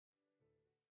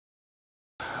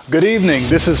Good evening,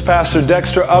 this is Pastor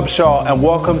Dexter Upshaw, and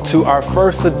welcome to our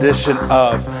first edition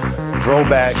of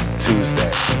Throwback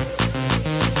Tuesday.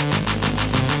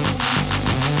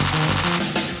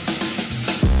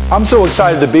 I'm so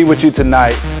excited to be with you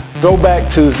tonight. Throwback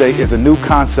Tuesday is a new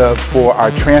concept for our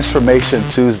Transformation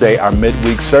Tuesday, our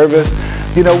midweek service.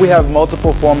 You know, we have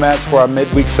multiple formats for our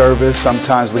midweek service.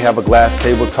 Sometimes we have a glass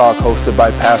table talk hosted by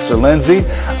Pastor Lindsay.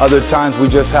 Other times we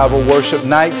just have a worship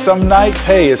night. Some nights,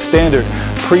 hey, it's standard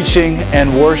preaching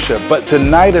and worship. But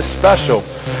tonight is special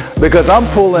because I'm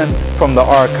pulling from the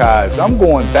archives. I'm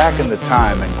going back in the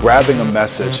time and grabbing a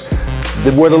message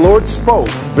where the Lord spoke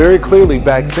very clearly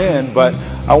back then, but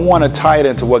I want to tie it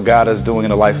into what God is doing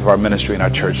in the life of our ministry and our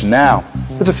church now.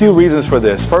 There's a few reasons for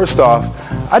this. First off,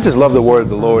 I just love the word of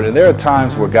the Lord, and there are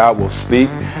times where God will speak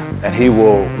and he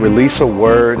will release a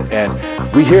word and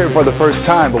we hear it for the first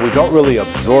time, but we don't really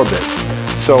absorb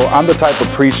it. So I'm the type of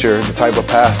preacher, the type of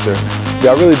pastor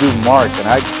that I really do mark and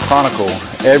I chronicle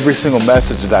every single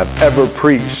message that I've ever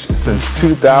preached since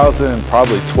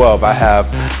 2012. I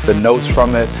have the notes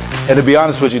from it. And to be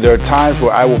honest with you, there are times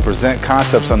where I will present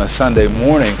concepts on a Sunday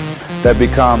morning that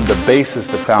become the basis,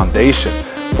 the foundation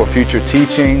for future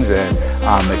teachings and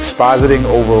expositing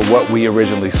over what we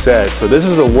originally said. So this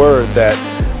is a word that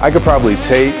I could probably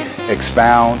take,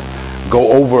 expound,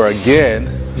 go over again.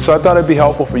 So I thought it'd be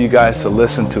helpful for you guys to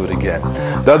listen to it again.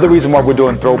 The other reason why we're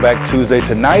doing Throwback Tuesday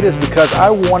tonight is because I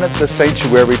wanted the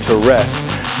sanctuary to rest.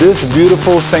 This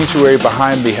beautiful sanctuary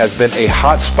behind me has been a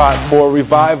hot spot for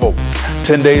revival.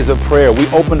 10 days of prayer. We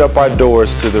opened up our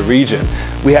doors to the region.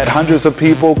 We had hundreds of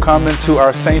people come into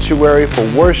our sanctuary for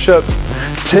worships.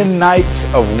 10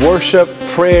 nights of worship,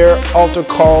 prayer, altar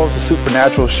calls. The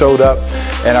supernatural showed up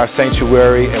in our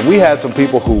sanctuary, and we had some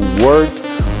people who worked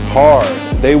hard.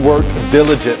 They worked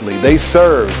diligently. They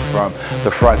served from the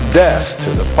front desk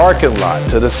to the parking lot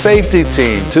to the safety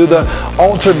team to the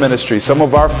altar ministry. Some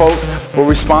of our folks were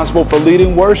responsible for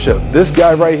leading worship. This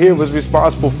guy right here was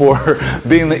responsible for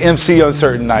being the MC on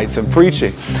certain nights and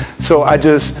preaching. So I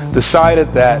just decided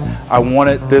that I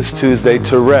wanted this Tuesday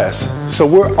to rest. So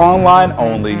we're online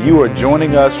only. You are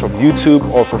joining us from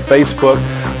YouTube or from Facebook.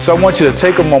 So I want you to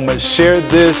take a moment, share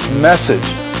this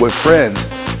message with friends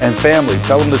and family.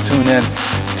 Tell them to tune in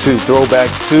to Throwback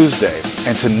Tuesday.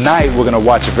 And tonight we're going to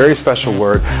watch a very special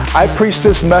word. I preached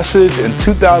this message in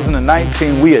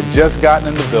 2019. We had just gotten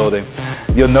in the building.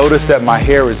 You'll notice that my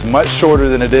hair is much shorter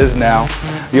than it is now.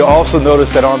 You'll also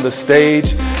notice that on the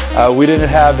stage, we didn't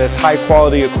have as high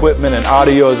quality equipment and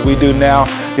audio as we do now.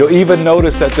 You'll even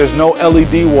notice that there's no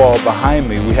LED wall behind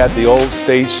me. We had the old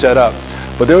stage set up.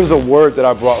 But there was a word that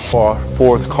I brought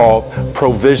forth called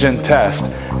provision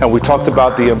test. And we talked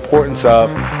about the importance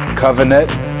of covenant,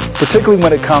 particularly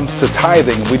when it comes to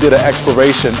tithing. We did an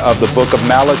exploration of the book of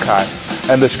Malachi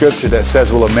and the scripture that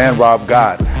says, will a man rob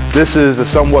God? This is a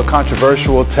somewhat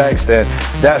controversial text, and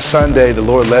that Sunday the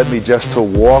Lord led me just to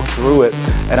walk through it.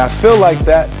 And I feel like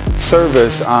that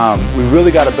service, we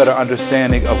really got a better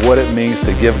understanding of what it means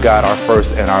to give God our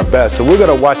first and our best. So we're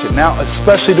going to watch it now,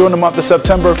 especially during the month of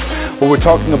September, where we're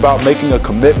talking about making a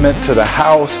commitment to the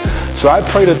house. So I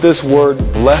pray that this word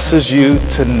blesses you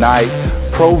tonight.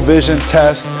 Provision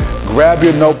test. Grab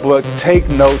your notebook, take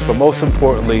notes, but most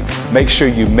importantly, make sure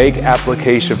you make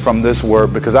application from this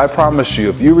word, because I promise you,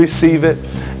 if you receive it,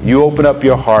 you open up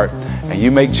your heart, and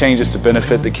you make changes to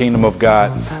benefit the kingdom of God,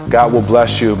 God will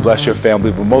bless you, bless your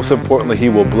family, but most importantly, he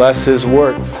will bless his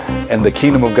work, and the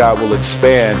kingdom of God will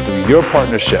expand through your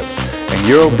partnership and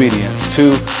your obedience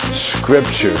to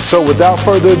Scripture. So without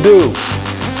further ado,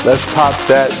 let's pop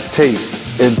that tape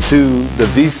into the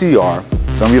VCR.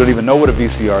 Some of you don't even know what a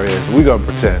VCR is. We're going to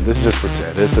pretend. This is just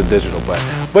pretend. It's a digital,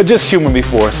 but just humor me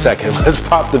for a second. Let's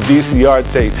pop the VCR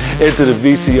tape into the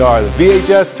VCR, the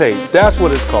VHS tape. That's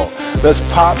what it's called. Let's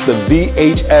pop the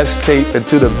VHS tape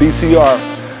into the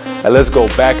VCR, and let's go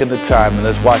back into time and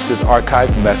let's watch this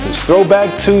archived message. Throwback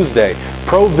Tuesday,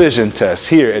 Provision Test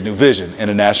here at New Vision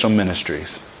International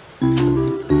Ministries.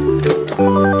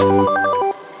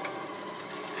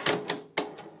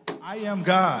 I am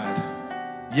God.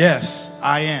 Yes,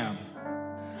 I am.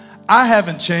 I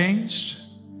haven't changed.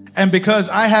 And because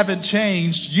I haven't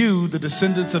changed, you, the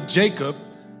descendants of Jacob,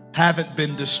 haven't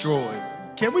been destroyed.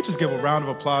 Can we just give a round of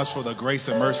applause for the grace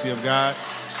and mercy of God?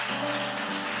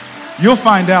 You'll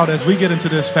find out as we get into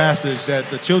this passage that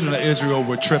the children of Israel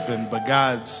were tripping, but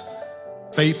God's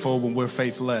faithful when we're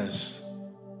faithless.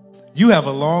 You have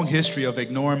a long history of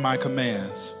ignoring my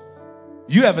commands.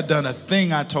 You haven't done a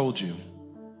thing I told you.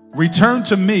 Return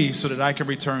to me so that I can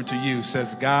return to you,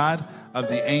 says God of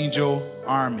the angel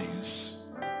armies.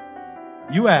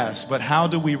 You ask, but how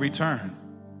do we return?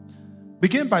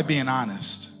 Begin by being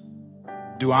honest.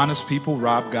 Do honest people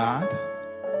rob God?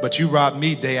 But you rob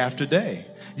me day after day.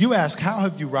 You ask, how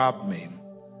have you robbed me?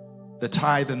 The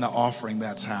tithe and the offering,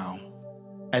 that's how.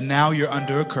 And now you're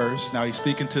under a curse. Now he's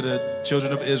speaking to the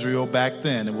children of Israel back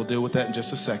then, and we'll deal with that in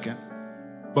just a second.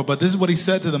 But this is what he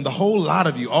said to them. The whole lot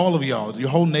of you, all of y'all, your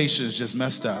whole nation is just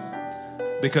messed up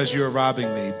because you're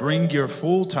robbing me. Bring your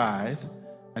full tithe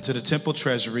into the temple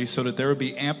treasury so that there will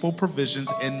be ample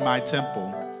provisions in my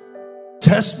temple.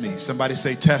 Test me. Somebody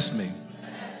say, test me.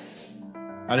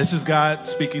 Now, this is God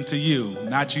speaking to you,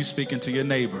 not you speaking to your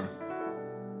neighbor.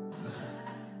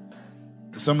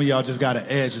 Some of y'all just got an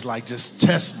edge. It's like, just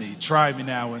test me. Try me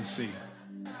now and see.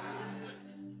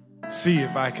 See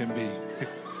if I can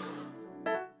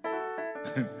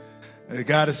be.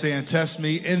 God is saying, test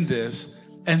me in this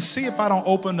and see if I don't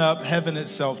open up heaven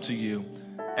itself to you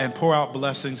and pour out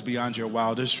blessings beyond your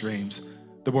wildest dreams.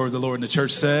 The word of the Lord in the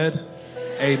church said,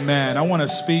 amen. I want to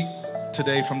speak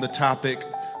today from the topic,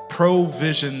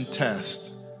 provision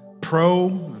test.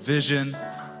 Provision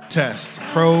test.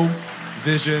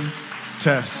 Provision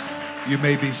test. You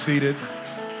may be seated.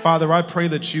 Father, I pray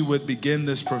that you would begin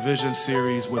this provision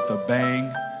series with a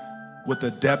bang, with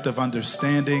a depth of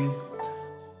understanding,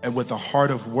 and with a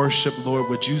heart of worship. Lord,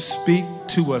 would you speak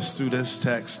to us through this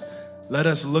text? Let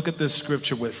us look at this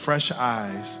scripture with fresh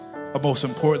eyes. But most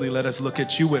importantly, let us look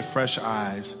at you with fresh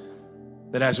eyes,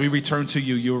 that as we return to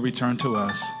you, you will return to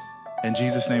us. In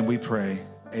Jesus' name we pray,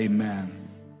 amen.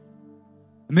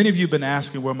 Many of you have been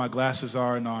asking where my glasses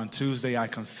are, and on Tuesday I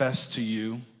confessed to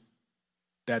you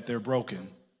that they're broken.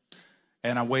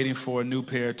 And I'm waiting for a new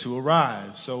pair to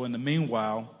arrive. So in the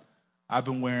meanwhile, I've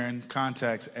been wearing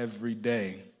contacts every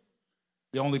day.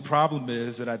 The only problem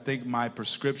is that I think my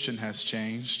prescription has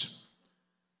changed,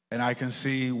 and I can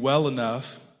see well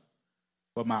enough,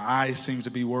 but my eyes seem to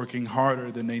be working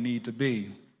harder than they need to be.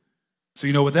 So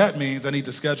you know what that means? I need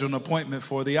to schedule an appointment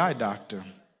for the eye doctor.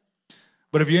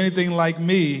 But if you're anything like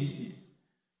me,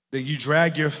 then you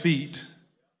drag your feet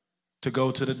to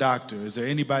go to the doctor. Is there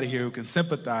anybody here who can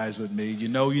sympathize with me? You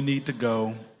know you need to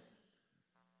go.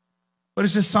 But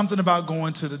it's just something about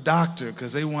going to the doctor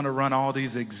because they want to run all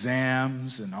these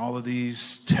exams and all of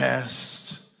these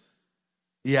tests.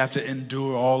 You have to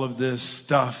endure all of this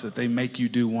stuff that they make you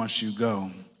do once you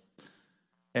go.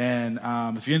 And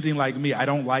if you're anything like me, I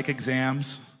don't like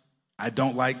exams. I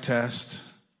don't like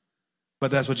tests. But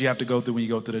that's what you have to go through when you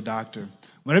go to the doctor.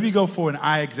 Whenever you go for an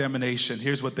eye examination,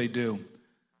 here's what they do.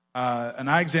 An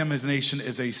eye examination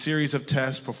is a series of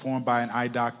tests performed by an eye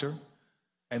doctor.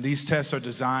 And these tests are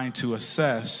designed to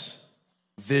assess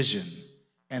vision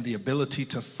and the ability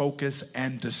to focus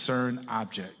and discern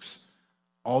objects.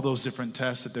 All those different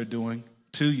tests that they're doing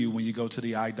to you when you go to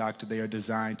the eye doctor, they are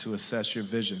designed to assess your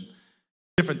vision.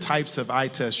 Different types of eye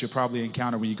tests you'll probably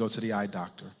encounter when you go to the eye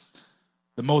doctor.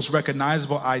 The most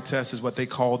recognizable eye test is what they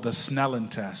call the Snellen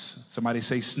test. Somebody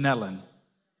say Snellen.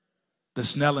 The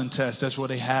Snellen test, that's where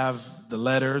they have the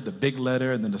letter, the big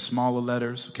letter, and then the smaller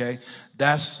letters, okay?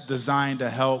 That's designed to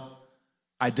help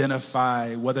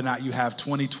identify whether or not you have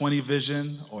 20/20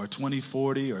 vision or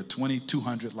 20/40 or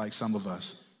 2200 like some of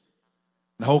us.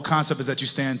 The whole concept is that you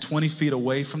stand 20 feet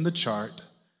away from the chart,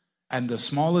 and the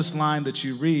smallest line that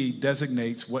you read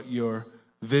designates what your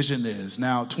vision is.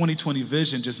 Now, 20/20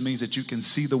 vision just means that you can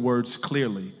see the words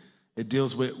clearly. It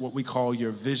deals with what we call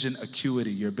your vision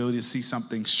acuity, your ability to see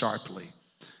something sharply.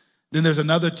 Then there's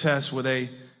another test where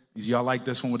y'all like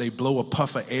this one, where they blow a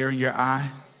puff of air in your eye.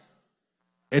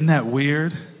 Isn't that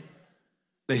weird?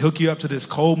 They hook you up to this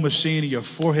cold machine and your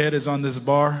forehead is on this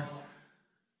bar.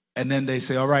 And then they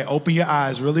say, all right, open your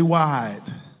eyes really wide.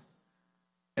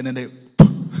 And then they,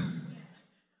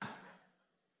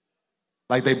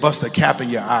 like they bust a cap in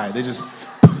your eye. They just,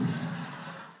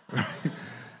 right?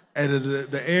 And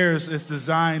the air is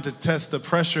designed to test the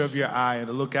pressure of your eye and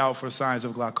to look out for signs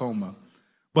of glaucoma.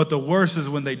 But the worst is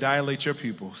when they dilate your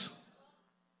pupils.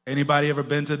 Anybody ever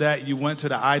been to that? You went to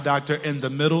the eye doctor in the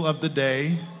middle of the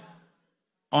day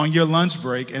on your lunch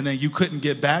break, and then you couldn't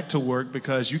get back to work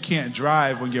because you can't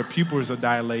drive when your pupils are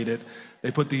dilated.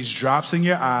 They put these drops in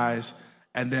your eyes,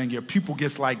 and then your pupil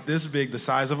gets like this big, the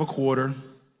size of a quarter.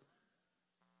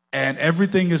 And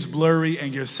everything is blurry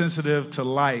and you're sensitive to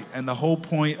light. And the whole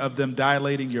point of them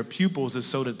dilating your pupils is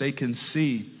so that they can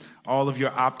see all of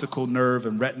your optical nerve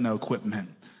and retina equipment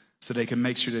so they can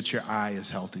make sure that your eye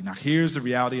is healthy. Now, here's the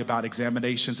reality about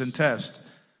examinations and tests.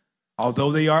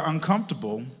 Although they are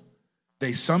uncomfortable,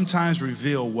 they sometimes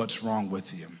reveal what's wrong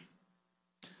with you,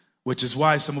 which is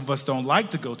why some of us don't like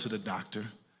to go to the doctor,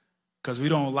 because we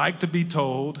don't like to be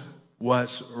told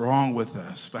what's wrong with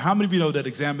us. But how many of you know that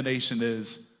examination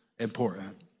is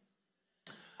important?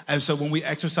 And so when we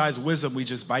exercise wisdom, we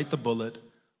just bite the bullet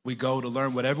We go to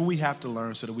learn whatever we have to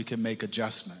learn so that we can make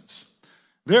adjustments.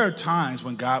 There are times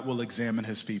when God will examine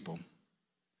his people.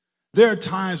 There are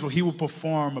times where he will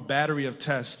perform a battery of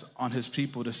tests on his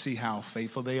people to see how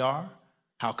faithful they are,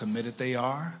 how committed they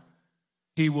are.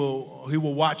 He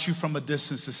will watch you from a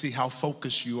distance to see how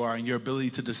focused you are and your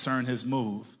ability to discern his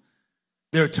move.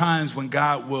 There are times when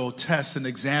God will test and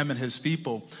examine his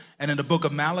people. And in the book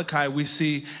of Malachi, we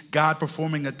see God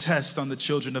performing a test on the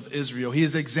children of Israel. He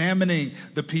is examining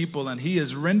the people and he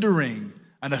is rendering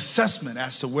an assessment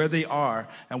as to where they are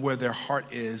and where their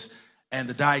heart is. And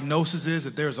the diagnosis is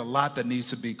that there's a lot that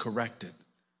needs to be corrected.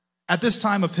 At this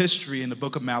time of history in the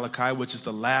book of Malachi, which is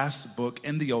the last book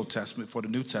in the Old Testament for the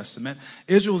New Testament,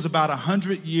 Israel is about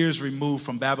 100 years removed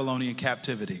from Babylonian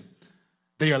captivity.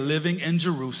 They are living in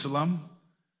Jerusalem.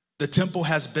 The temple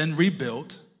has been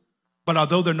rebuilt, but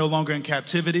although they're no longer in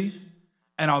captivity,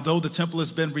 and although the temple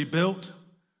has been rebuilt,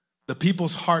 the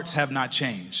people's hearts have not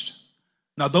changed.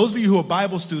 Now, those of you who are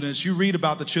Bible students, you read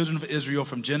about the children of Israel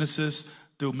from Genesis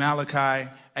through Malachi,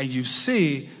 and you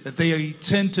see that they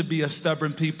tend to be a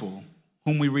stubborn people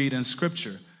whom we read in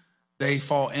Scripture. They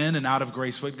fall in and out of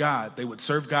grace with God. They would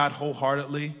serve God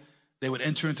wholeheartedly. They would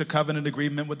enter into covenant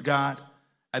agreement with God.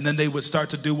 And then they would start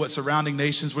to do what surrounding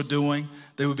nations were doing.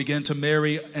 They would begin to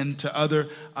marry into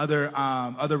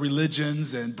other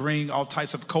religions and bring all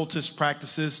types of cultist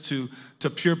practices to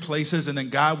pure places. And then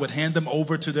God would hand them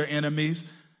over to their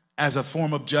enemies as a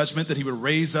form of judgment, that he would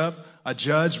raise up a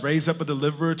judge, raise up a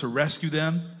deliverer to rescue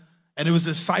them. And it was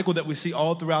this cycle that we see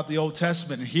all throughout the Old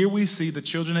Testament. And here we see the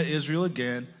children of Israel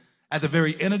again at the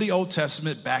very end of the Old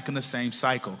Testament, back in the same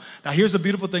cycle. Now, here's the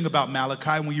beautiful thing about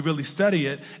Malachi. When you really study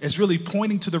it, it's really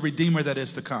pointing to the Redeemer that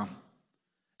is to come.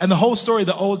 And the whole story of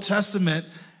the Old Testament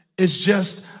is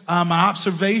just an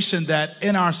observation that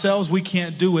in ourselves we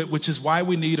can't do it, which is why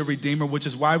we need a Redeemer, which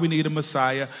is why we need a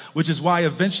Messiah, which is why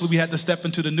eventually we had to step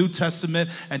into the New Testament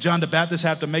and John the Baptist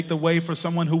had to make the way for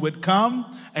someone who would come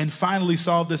and finally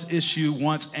solve this issue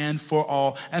once and for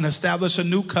all and establish a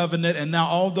new covenant. And now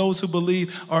all those who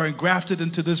believe are engrafted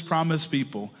into this promised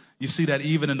people. You see that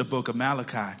even in the book of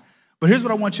Malachi. But here's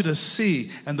what I want you to see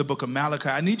in the book of Malachi.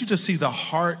 I need you to see the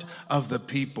heart of the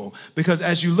people, because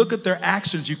as you look at their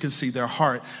actions, you can see their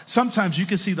heart. Sometimes you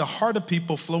can see the heart of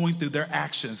people flowing through their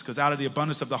actions, because out of the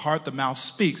abundance of the heart, the mouth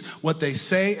speaks. What they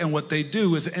say and what they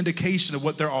do is an indication of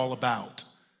what they're all about.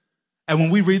 And when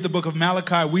we read the book of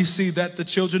Malachi, we see that the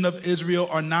children of Israel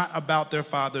are not about their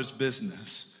father's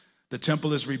business. The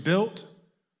temple is rebuilt,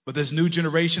 but this new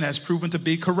generation has proven to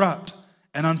be corrupt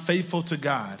and unfaithful to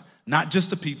God. Not just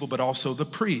the people, but also the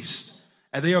priests.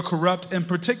 And they are corrupt in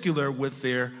particular with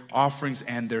their offerings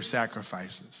and their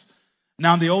sacrifices.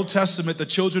 Now, in the Old Testament, the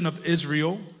children of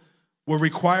Israel were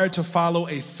required to follow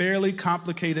a fairly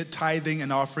complicated tithing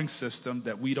and offering system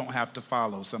that we don't have to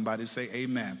follow. Somebody say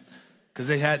amen. Because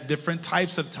they had different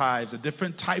types of tithes and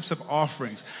different types of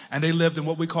offerings. And they lived in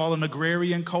what we call an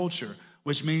agrarian culture,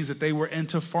 which means that they were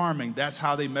into farming. That's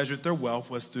how they measured their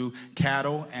wealth, was through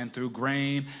cattle and through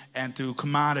grain and through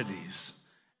commodities.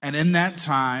 And in that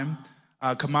time,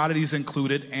 commodities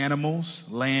included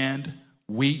animals, land,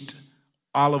 wheat,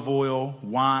 olive oil,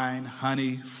 wine,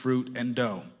 honey, fruit, and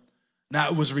dough. Now,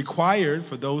 it was required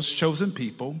for those chosen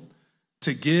people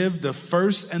to give the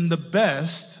first and the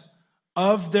best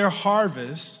of their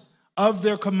harvest, of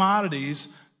their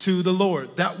commodities, to the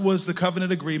Lord. That was the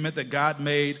covenant agreement that God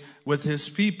made with his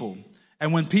people.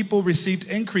 And when people received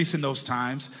increase in those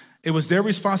times, it was their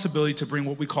responsibility to bring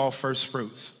what we call first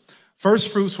fruits.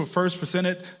 First fruits were first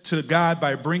presented to God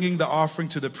by bringing the offering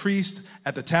to the priest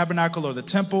at the tabernacle or the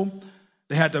temple.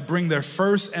 They had to bring their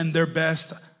first and their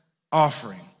best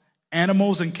offering.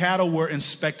 Animals and cattle were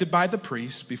inspected by the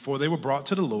priest before they were brought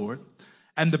to the Lord.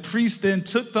 And the priest then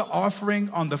took the offering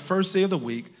on the first day of the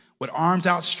week with arms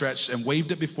outstretched and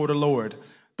waved it before the Lord.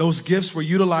 Those gifts were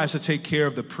utilized to take care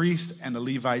of the priest and the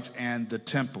Levites and the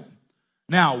temple.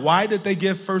 Now, why did they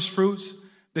give first fruits?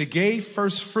 They gave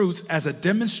first fruits as a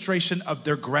demonstration of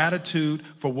their gratitude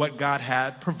for what God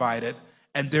had provided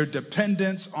and their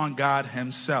dependence on God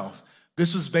himself.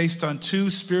 This was based on two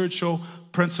spiritual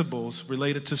principles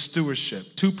related to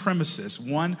stewardship, two premises.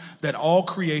 One, that all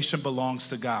creation belongs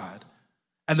to God.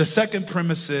 And the second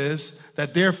premise is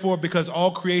that therefore, because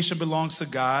all creation belongs to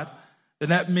God, then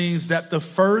that means that the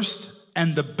first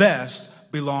and the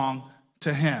best belong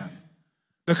to him.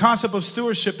 The concept of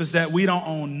stewardship is that we don't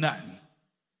own nothing.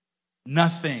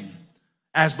 Nothing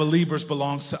as believers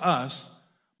belongs to us,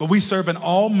 but we serve an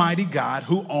almighty God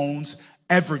who owns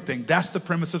everything. That's the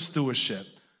premise of stewardship.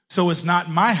 So it's not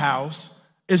my house,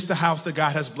 it's the house that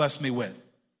God has blessed me with.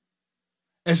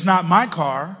 It's not my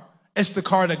car, it's the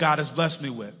car that God has blessed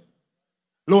me with.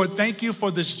 Lord, thank you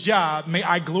for this job. May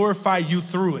I glorify you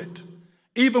through it.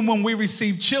 Even when we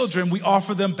receive children, we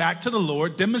offer them back to the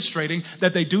Lord, demonstrating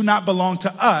that they do not belong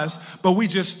to us, but we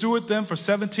just steward them for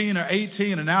 17 or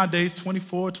 18 and nowadays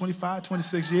 24, 25,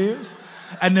 26 years.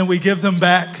 And then we give them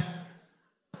back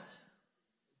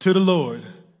to the Lord.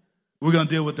 We're going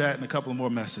to deal with that in a couple of more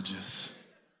messages.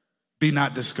 Be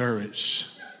not discouraged.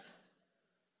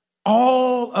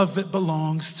 All of it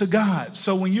belongs to God.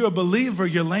 So when you're a believer,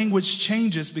 your language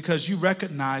changes because you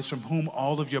recognize from whom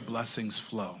all of your blessings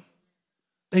flow.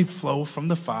 They flow from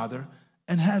the Father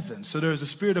in heaven. So there's a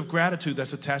spirit of gratitude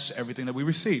that's attached to everything that we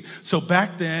receive. So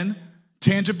back then,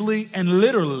 tangibly and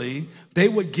literally, they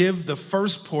would give the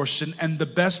first portion and the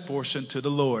best portion to the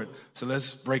Lord. So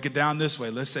let's break it down this way.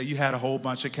 Let's say you had a whole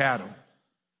bunch of cattle,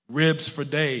 ribs for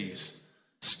days,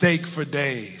 steak for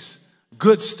days,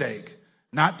 good steak.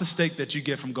 Not the steak that you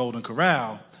get from Golden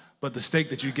Corral, but the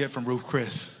steak that you get from Ruth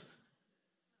Chris.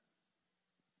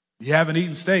 You haven't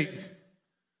eaten steak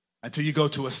until you go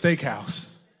to a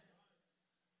steakhouse.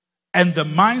 And the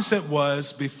mindset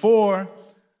was, before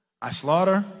I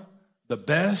slaughter the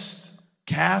best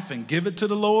calf and give it to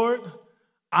the Lord,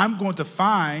 I'm going to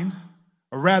find,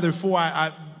 or rather before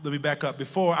let me back up,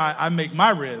 before I make my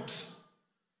ribs,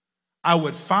 I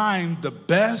would find the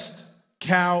best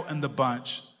cow in the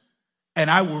bunch, and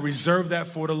I will reserve that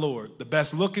for the Lord. The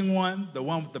best looking one, the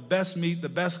one with the best meat, the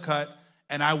best cut,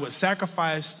 and I would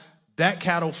sacrifice that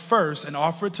cattle first and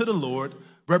offer it to the Lord,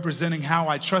 representing how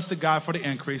I trusted God for the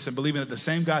increase and believing that the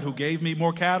same God who gave me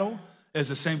more cattle is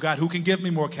the same God who can give me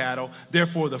more cattle.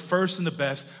 Therefore, the first and the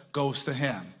best goes to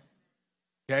him.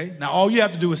 Okay? Now, all you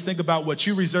have to do is think about what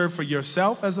you reserve for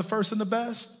yourself as the first and the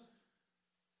best,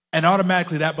 and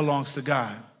automatically that belongs to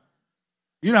God.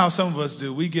 You know how some of us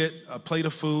do. We get a plate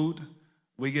of food,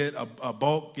 we get a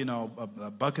bulk,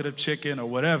 a bucket of chicken or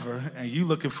whatever, and you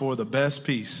looking for the best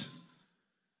piece.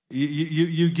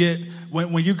 You get,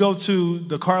 when you go to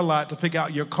the car lot to pick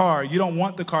out your car, you don't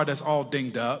want the car that's all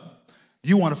dinged up.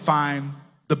 You want to find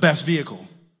the best vehicle,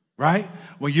 right?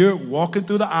 When you're walking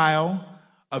through the aisle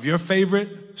of your favorite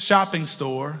shopping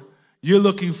store, you're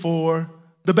looking for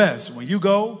the best. When you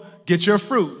go get your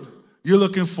fruit, you're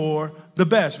looking for the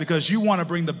best because you want to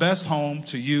bring the best home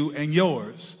to you and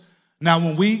yours. Now,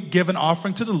 when we give an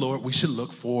offering to the Lord, we should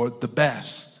look for the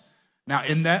best. Now,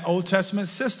 in that Old Testament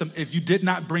system, if you did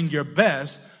not bring your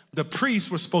best, the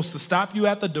priests were supposed to stop you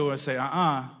at the door and say,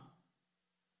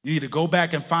 you need to go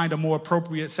back and find a more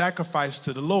appropriate sacrifice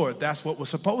to the Lord. That's what was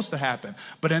supposed to happen.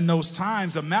 But in those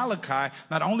times of Malachi,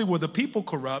 not only were the people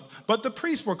corrupt, but the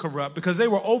priests were corrupt because they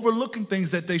were overlooking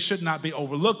things that they should not be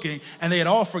overlooking. And they had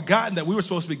all forgotten that we were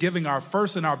supposed to be giving our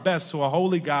first and our best to a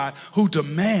holy God who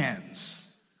demands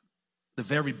the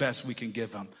very best we can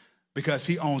give him because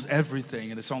he owns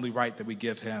everything, and it's only right that we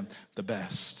give him the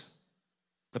best.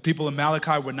 The people of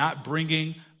Malachi were not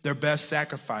bringing their best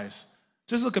sacrifice.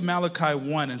 Just look at Malachi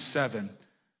 1:7.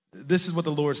 This is what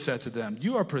the Lord said to them.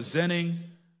 You are presenting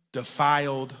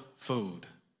defiled food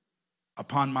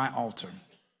upon my altar.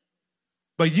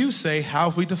 But you say, how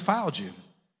have we defiled you?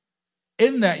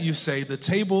 In that you say, the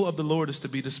table of the Lord is to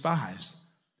be despised.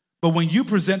 But when you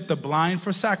present the blind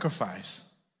for sacrifice,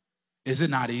 is it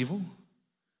not evil?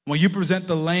 When you present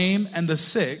the lame and the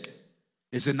sick,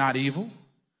 is it not evil?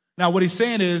 Now, what he's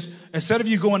saying is, instead of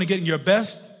you going and getting your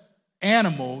best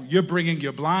animal, you're bringing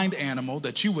your blind animal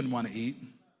that you wouldn't want to eat.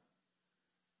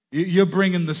 You're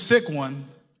bringing the sick one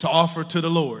to offer to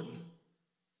the Lord.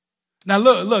 Now,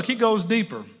 look, he goes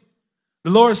deeper.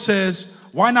 The Lord says,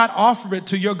 why not offer it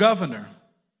to your governor?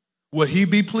 Would he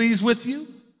be pleased with you?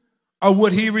 Or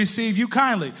would he receive you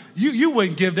kindly? You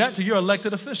wouldn't give that to your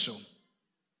elected official.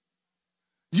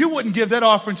 You wouldn't give that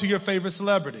offering to your favorite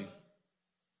celebrity.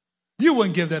 You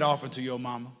wouldn't give that offering to your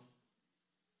mama.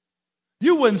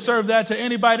 You wouldn't serve that to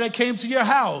anybody that came to your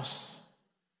house.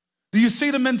 Do you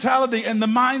see the mentality and the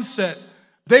mindset?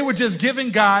 They were just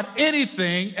giving God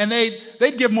anything, and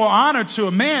they'd give more honor to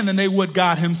a man than they would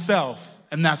God himself.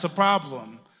 And that's a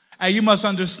problem. And you must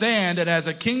understand that as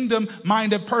a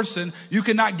kingdom-minded person, you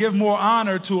cannot give more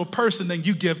honor to a person than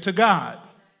you give to God.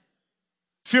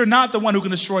 Fear not the one who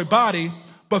can destroy body,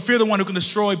 but fear the one who can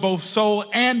destroy both soul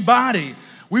and body.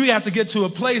 We have to get to a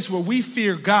place where we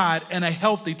fear God in a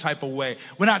healthy type of way.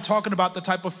 We're not talking about the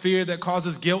type of fear that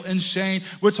causes guilt and shame.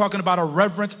 We're talking about a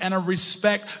reverence and a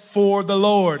respect for the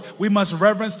Lord. We must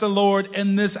reverence the Lord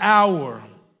in this hour.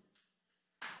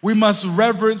 We must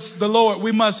reverence the Lord.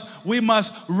 We must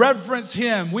reverence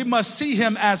him. We must see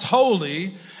him as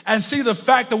holy. and see the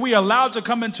fact that we are allowed to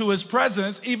come into his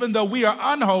presence, even though we are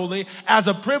unholy, as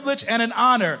a privilege and an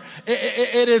honor.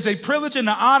 It is a privilege and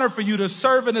an honor for you to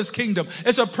serve in his kingdom.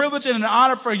 It's a privilege and an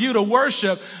honor for you to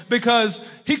worship, because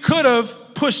he could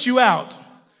have pushed you out.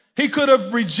 He could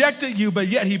have rejected you, but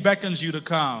yet he beckons you to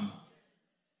come.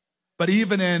 But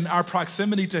even in our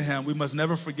proximity to him, we must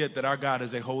never forget that our God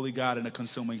is a holy God and a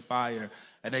consuming fire,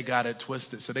 and they got it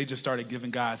twisted. So they just started giving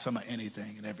God some of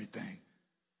anything and everything.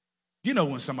 You know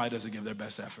when somebody doesn't give their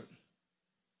best effort.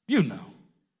 You know.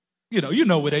 You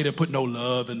know where they didn't put no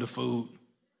love in the food.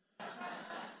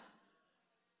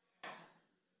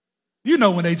 You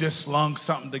know when they just slung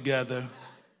something together.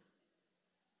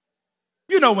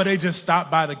 You know when they just stopped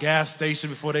by the gas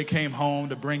station before they came home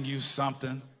to bring you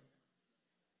something.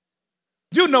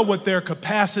 You know what their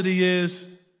capacity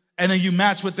is, and then you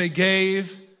match what they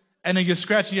gave, and then you're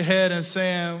scratching your head and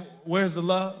saying, where's the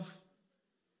love?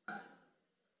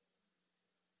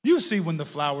 You see when the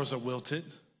flowers are wilted.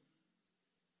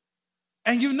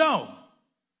 And you know.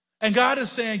 And God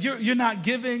is saying, you're not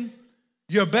giving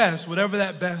your best, whatever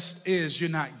that best is, you're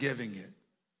not giving it.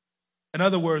 In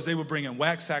other words, they were bringing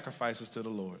wax sacrifices to the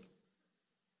Lord.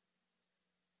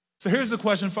 So here's the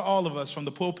question for all of us, from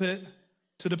the pulpit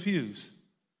to the pews.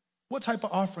 What type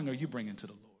of offering are you bringing to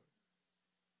the Lord?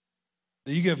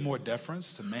 Do you give more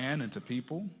deference to man and to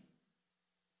people?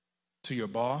 To your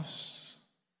boss?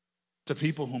 To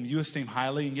people whom you esteem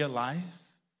highly in your life?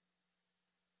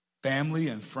 Family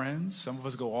and friends? Some of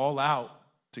us go all out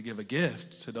to give a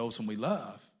gift to those whom we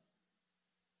love.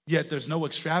 Yet there's no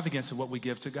extravagance in what we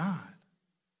give to God.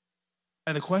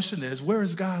 And the question is, where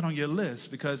is God on your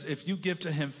list? Because if you give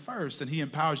to him first, then he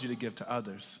empowers you to give to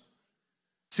others.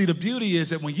 See, the beauty is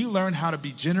that when you learn how to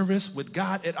be generous with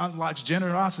God, it unlocks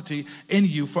generosity in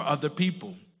you for other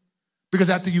people. Because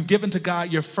after you've given to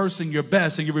God your first and your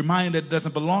best, and you're reminded that it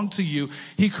doesn't belong to you,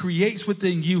 he creates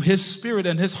within you his spirit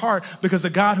and his heart, because the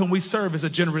God whom we serve is a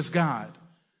generous God.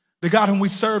 The God whom we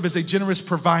serve is a generous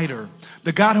provider.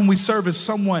 The God whom we serve is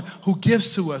someone who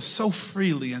gives to us so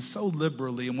freely and so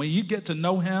liberally. And when you get to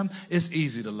know him, it's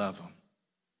easy to love him.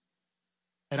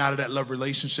 And out of that love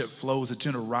relationship flows a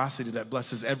generosity that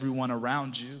blesses everyone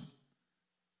around you.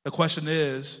 The question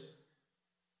is,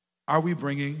 are we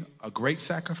bringing a great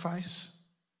sacrifice?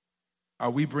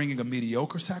 Are we bringing a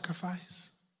mediocre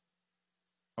sacrifice?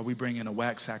 Are we bringing a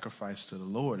wax sacrifice to the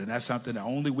Lord? And that's something that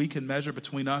only we can measure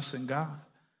between us and God.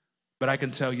 But I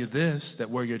can tell you this, that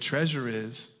where your treasure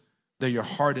is, there your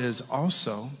heart is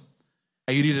also.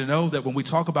 And you need to know that when we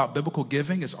talk about biblical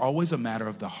giving, it's always a matter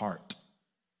of the heart.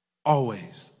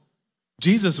 Always.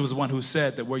 Jesus was the one who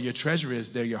said that where your treasure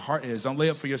is, there your heart is. Don't lay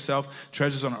up for yourself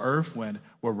treasures on earth where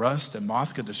rust and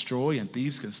moth can destroy and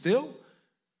thieves can steal.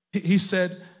 He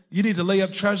said you need to lay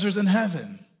up treasures in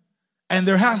heaven. And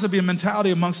there has to be a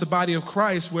mentality amongst the body of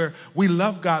Christ where we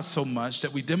love God so much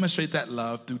that we demonstrate that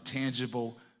love through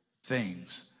tangible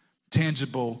things,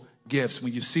 tangible gifts.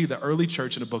 When you see the early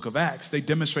church in the book of Acts, they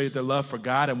demonstrated their love for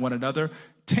God and one another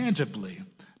tangibly,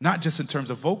 not just in terms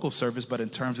of vocal service, but in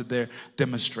terms of their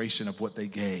demonstration of what they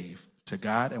gave to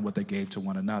God and what they gave to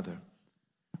one another.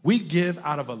 We give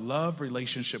out of a love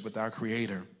relationship with our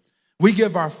Creator. We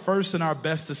give our first and our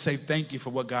best to say thank you for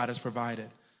what God has provided.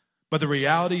 But the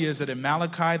reality is that in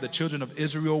Malachi, the children of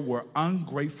Israel were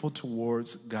ungrateful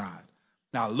towards God.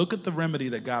 Now look at the remedy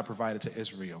that God provided to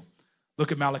Israel.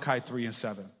 Look at Malachi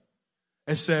 3:7.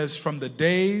 It says, from the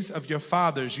days of your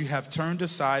fathers, you have turned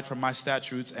aside from my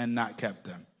statutes and not kept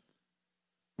them.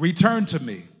 Return to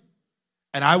me,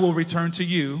 and I will return to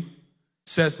you,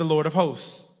 says the Lord of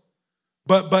hosts.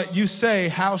 But you say,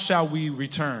 how shall we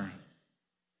return?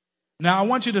 Now I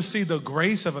want you to see the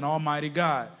grace of an almighty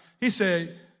God. He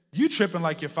said, you tripping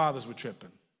like your fathers were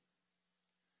tripping.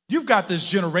 You've got this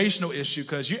generational issue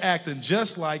because you're acting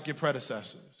just like your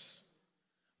predecessors.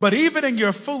 But even in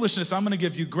your foolishness, I'm going to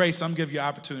give you grace. I'm going to give you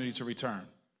opportunity to return.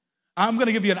 I'm going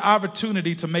to give you an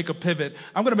opportunity to make a pivot.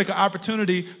 I'm going to make an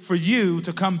opportunity for you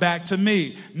to come back to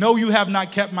me. No, you have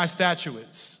not kept my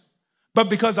statutes. But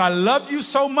because I love you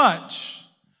so much,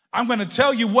 I'm going to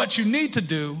tell you what you need to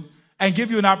do and give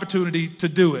you an opportunity to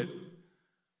do it.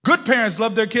 Good parents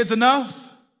love their kids enough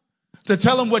to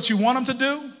tell them what you want them to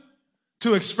do,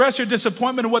 to express your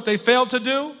disappointment in what they failed to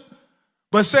do.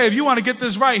 But say, if you want to get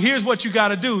this right, here's what you got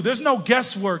to do. There's no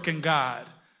guesswork in God.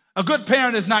 A good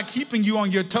parent is not keeping you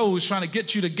on your toes, trying to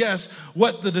get you to guess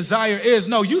what the desire is.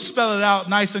 No, you spell it out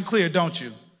nice and clear, don't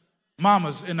you?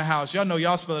 Mamas in the house, y'all know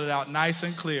y'all spell it out nice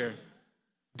and clear.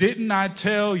 Didn't I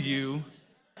tell you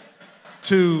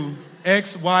to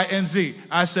X, Y, and Z?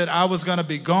 I said I was going to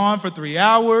be gone for 3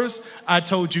 hours. I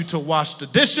told you to wash the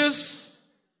dishes.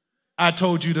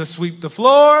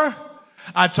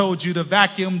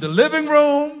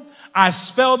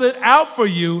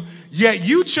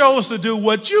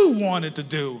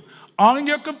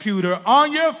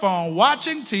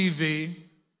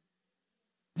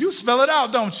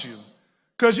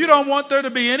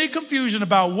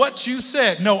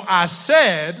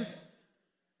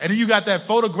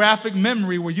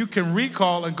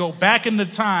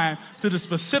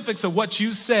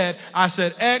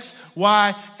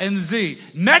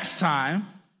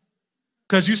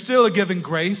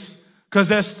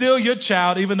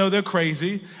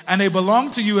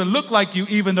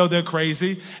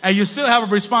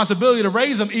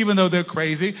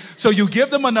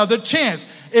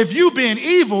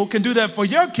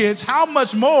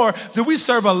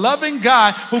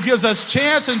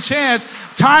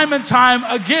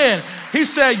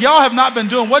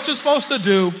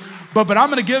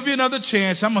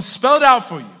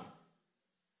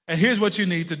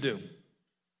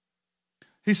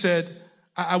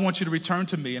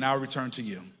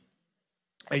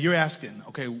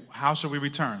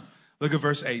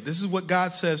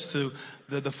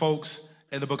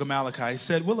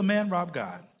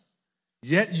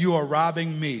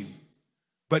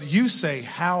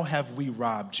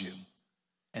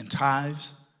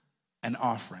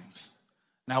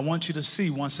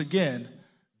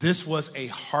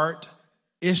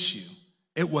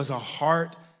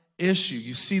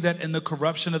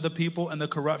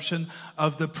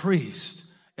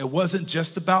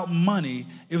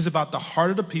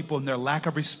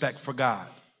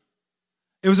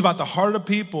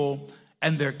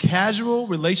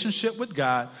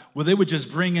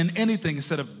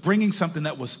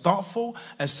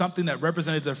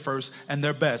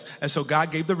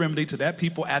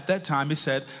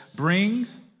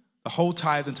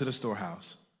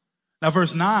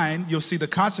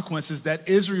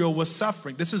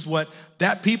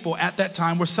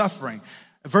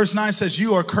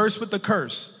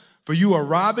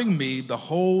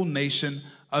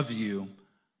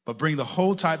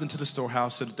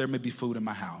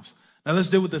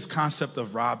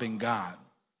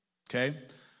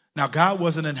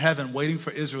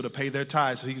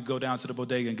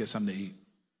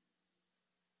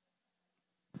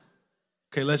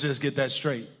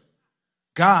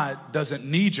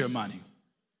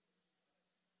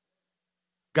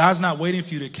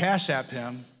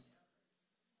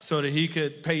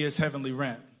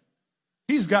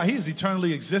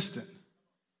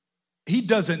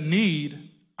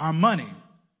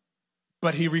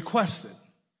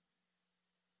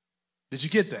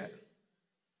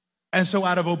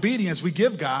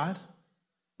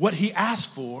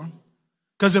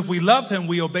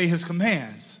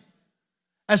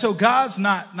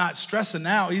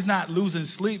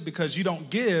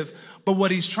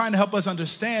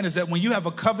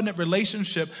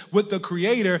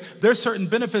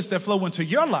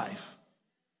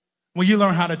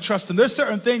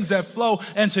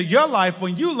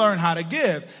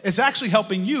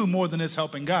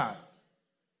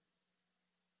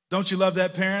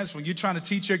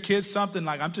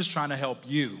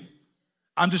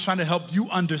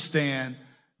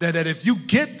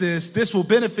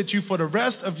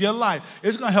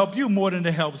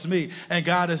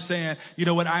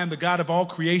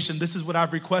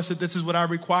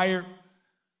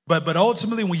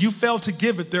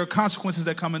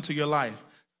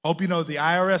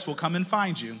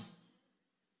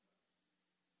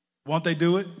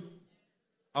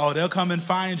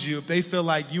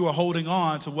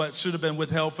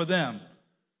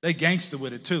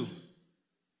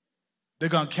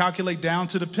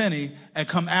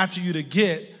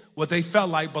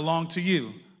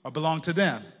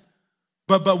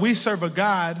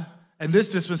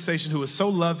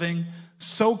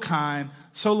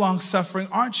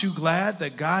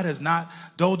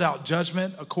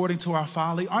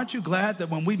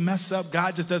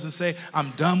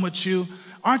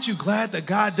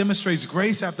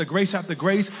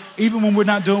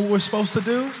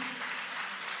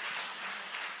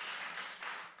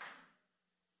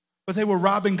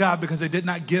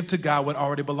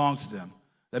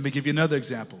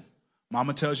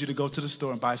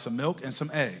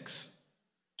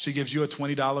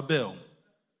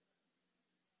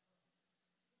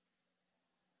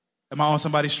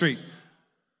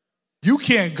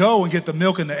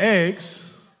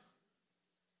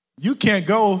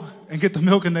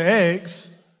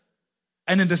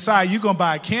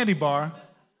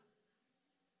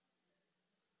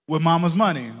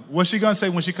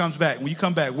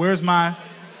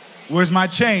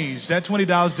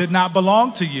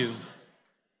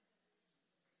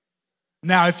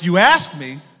 Now, if you ask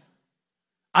me,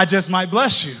 I just might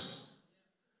bless you.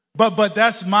 But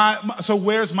that's so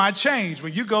where's my change?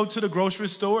 When you go to the grocery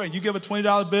store and you give a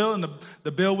 $20 bill and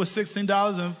the bill was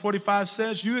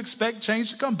 $16.45, you expect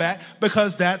change to come back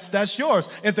because that's yours.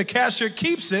 If the cashier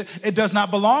keeps it, it does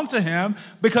not belong to him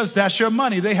because that's your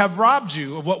money. They have robbed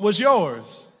you of what was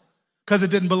yours because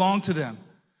it didn't belong to them.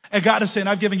 And God is saying,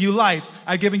 I've given you life.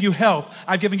 I've given you health.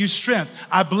 I've given you strength.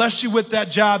 I blessed you with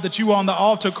that job that you were on the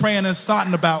altar praying and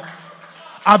starting about.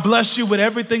 I blessed you with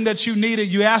everything that you needed.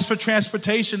 You asked for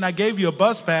transportation. I gave you a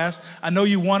bus pass. I know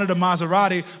you wanted a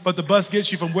Maserati, but the bus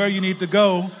gets you from where you need to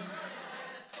go.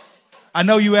 I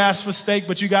know you asked for steak,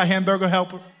 but you got hamburger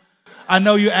helper. I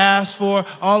know you asked for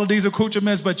all of these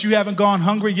accoutrements, but you haven't gone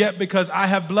hungry yet because I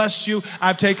have blessed you.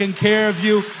 I've taken care of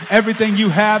you. Everything you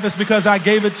have is because I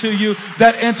gave it to you.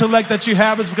 That intellect that you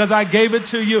have is because I gave it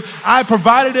to you. I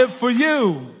provided it for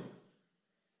you.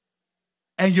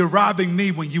 And you're robbing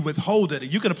me when you withhold it.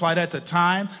 And you can apply that to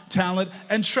time, talent,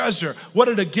 and treasure. What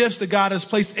are the gifts that God has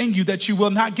placed in you that you will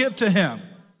not give to him?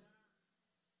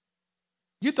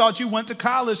 You thought you went to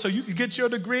college so you could get your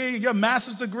degree, your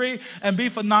master's degree, and be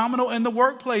phenomenal in the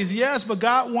workplace. Yes, but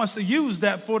God wants to use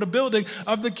that for the building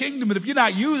of the kingdom. And if you're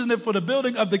not using it for the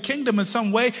building of the kingdom in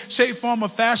some way, shape, form, or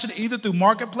fashion, either through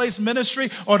marketplace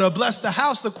ministry or to bless the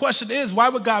house, the question is, why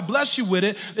would God bless you with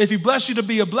it? If he blessed you to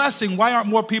be a blessing, why aren't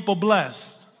more people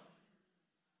blessed?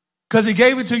 Because he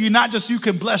gave it to you not just so you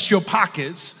can bless your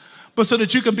pockets, but so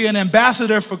that you can be an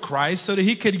ambassador for Christ, so that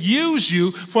he could use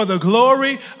you for the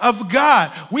glory of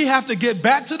God. We have to get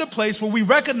back to the place where we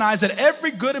recognize that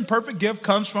every good and perfect gift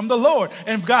comes from the Lord.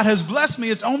 And if God has blessed me,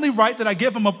 it's only right that I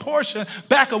give him a portion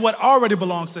back of what already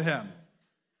belongs to him.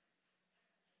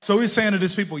 So he's saying to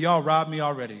these people, y'all robbed me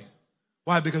already.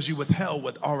 Why? Because you withheld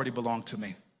what already belonged to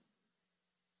me.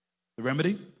 The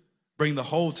remedy? Bring the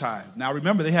whole tithe. Now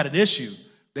remember, they had an issue.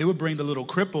 They would bring the little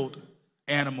crippled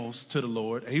animals to the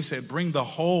Lord. And he said, bring the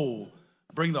whole,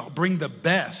 bring the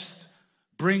best,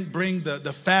 bring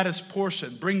the fattest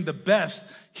portion, bring the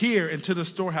best here into the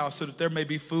storehouse so that there may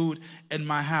be food in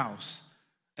my house.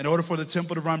 In order for the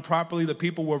temple to run properly, the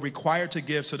people were required to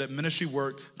give so that ministry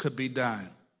work could be done.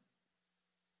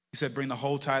 He said, bring the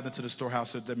whole tithe into the storehouse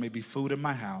so that there may be food in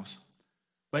my house.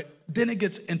 But then it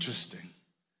gets interesting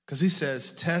because he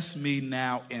says, test me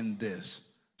now in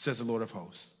this, says the Lord of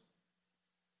hosts.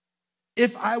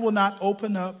 If I will not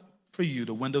open up for you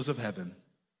the windows of heaven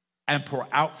and pour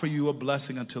out for you a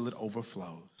blessing until it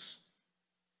overflows.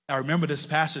 Now remember, this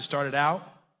passage started out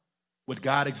with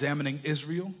God examining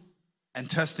Israel and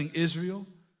testing Israel,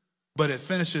 but it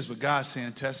finishes with God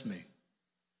saying, test me.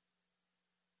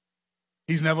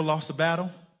 He's never lost a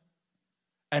battle,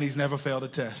 and he's never failed a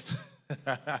test.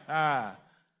 Y'all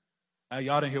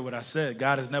didn't hear what I said.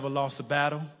 God has never lost a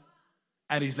battle,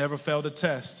 and he's never failed a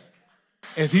test.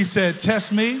 If he said,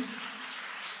 test me,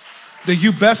 then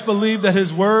you best believe that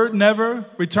his word never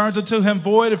returns unto him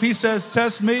void. If he says,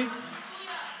 test me,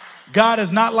 God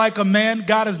is not like a man.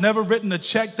 God has never written a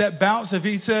check that bounced. If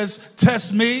he says,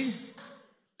 test me,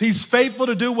 he's faithful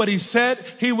to do what he said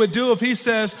he would do. If he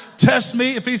says, test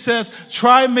me, if he says,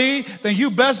 try me, then you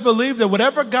best believe that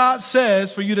whatever God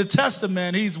says for you to test a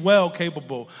man, he's well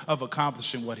capable of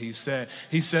accomplishing what he said.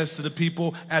 He says to the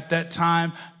people at that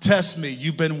time, test me.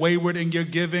 You've been wayward in your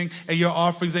giving and your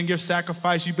offerings and your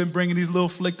sacrifice. You've been bringing these little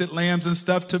afflicted lambs and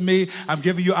stuff to me. I'm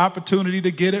giving you opportunity to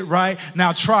get it right.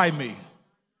 Now try me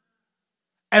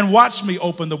and watch me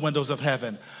open the windows of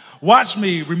heaven. Watch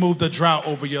me remove the drought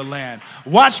over your land.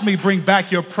 Watch me bring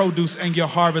back your produce and your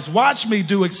harvest. Watch me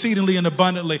do exceedingly and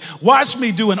abundantly. Watch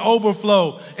me do an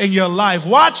overflow in your life.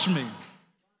 Watch me.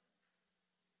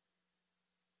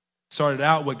 Started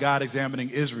out with God examining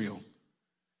Israel.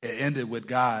 It ended with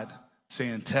God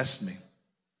saying, test me.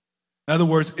 In other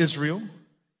words, Israel,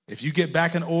 if you get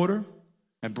back in order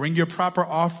and bring your proper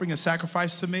offering and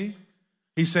sacrifice to me,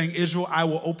 he's saying, Israel, I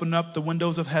will open up the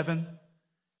windows of heaven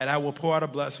and I will pour out a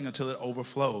blessing until it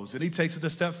overflows. And he takes it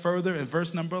a step further in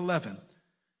verse number 11.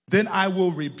 Then I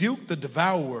will rebuke the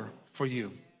devourer for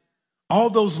you.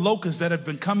 All those locusts that have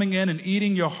been coming in and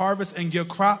eating your harvest and your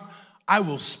crop, I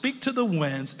will speak to the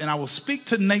winds and I will speak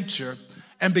to nature.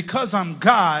 And because I'm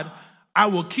God, I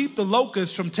will keep the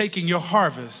locusts from taking your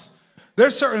harvest.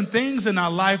 There's certain things in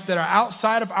our life that are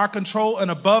outside of our control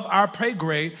and above our pay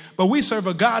grade, but we serve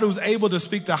a God who's able to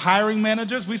speak to hiring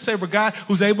managers. We serve a God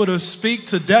who's able to speak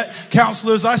to debt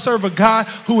counselors. I serve a God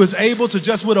who is able to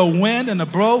just with a wind and a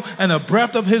blow and a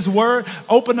breath of his word,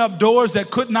 open up doors that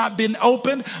could not be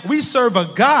opened. We serve a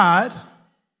God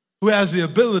who has the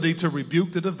ability to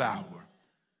rebuke the devourer.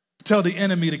 Tell the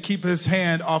enemy to keep his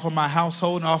hand off of my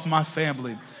household and off of my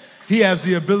family. He has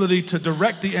the ability to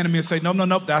direct the enemy and say, no, no,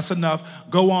 no, that's enough.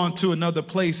 Go on to another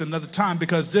place, another time,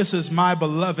 because this is my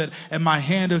beloved and my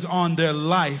hand is on their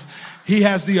life. He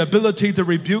has the ability to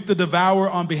rebuke the devourer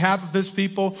on behalf of his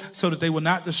people so that they will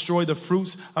not destroy the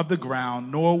fruits of the ground,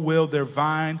 nor will their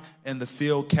vine in the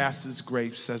field cast its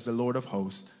grapes, says the Lord of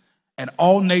hosts. And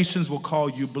all nations will call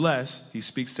you blessed, he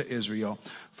speaks to Israel,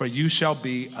 for you shall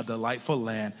be a delightful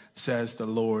land, says the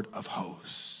Lord of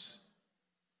hosts.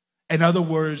 In other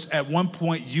words, at one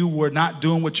point you were not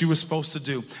doing what you were supposed to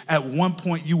do. At one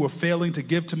point you were failing to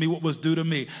give to me what was due to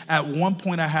me. At one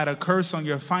point I had a curse on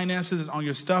your finances and on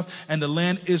your stuff and the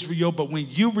land Israel. But when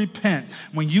you repent,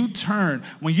 when you turn,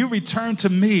 when you return to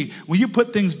me, when you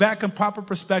put things back in proper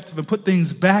perspective and put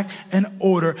things back in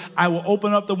order, I will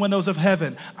open up the windows of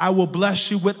heaven. I will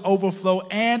bless you with overflow.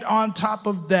 And on top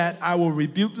of that, I will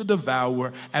rebuke the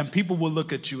devourer and people will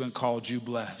look at you and call you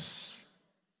blessed.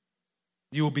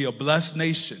 You will be a blessed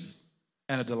nation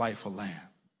and a delightful land.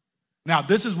 Now,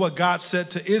 this is what God said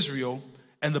to Israel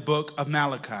in the book of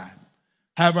Malachi.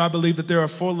 However, I believe that there are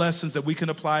 4 lessons that we can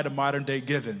apply to modern day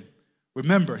giving.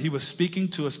 Remember, he was speaking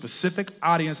to a specific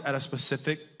audience at a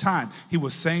specific time. He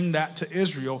was saying that to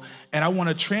Israel, and I want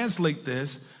to translate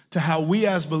this to how we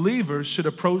as believers should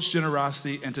approach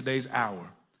generosity in today's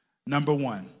hour. Number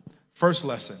 1, first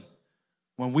lesson,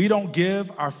 when we don't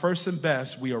give our first and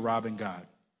best, we are robbing God.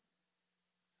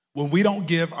 When we don't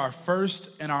give our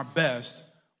first and our best,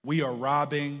 we are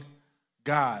robbing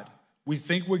God. We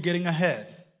think we're getting ahead.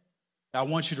 I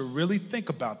want you to really think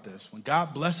about this. When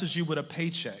God blesses you with a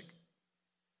paycheck,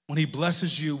 when he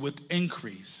blesses you with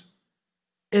increase,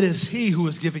 it is he who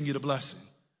is giving you the blessing.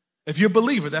 If you're a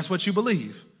believer, that's what you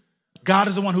believe. God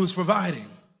is the one who is providing.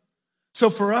 So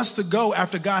for us to go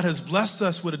after God has blessed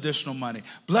us with additional money,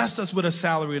 blessed us with a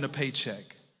salary and a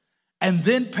paycheck, and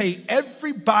then pay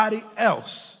everybody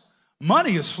else,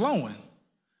 money is flowing.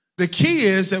 The key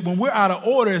is that when we're out of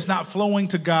order, it's not flowing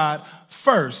to God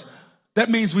first. That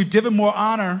means we've given more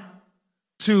honor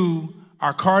to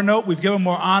our car note. We've given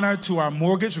more honor to our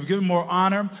mortgage. We've given more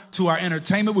honor to our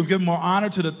entertainment. We've given more honor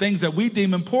to the things that we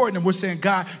deem important. And we're saying,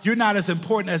 God, you're not as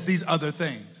important as these other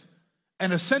things.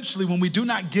 And essentially, when we do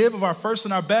not give of our first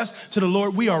and our best to the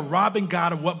Lord, we are robbing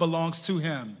God of what belongs to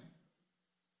him.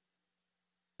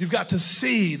 You've got to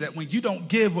see that when you don't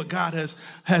give what God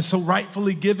has so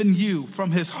rightfully given you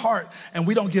from his heart, and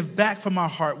we don't give back from our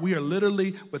heart, we are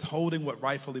literally withholding what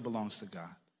rightfully belongs to God.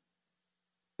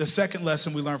 The second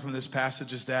lesson we learn from this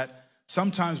passage is that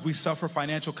sometimes we suffer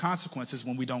financial consequences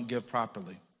when we don't give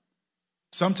properly.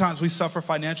 Sometimes we suffer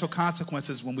financial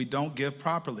consequences when we don't give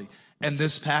properly. In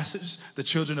this passage, the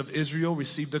children of Israel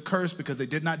received a curse because they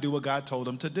did not do what God told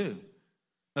them to do.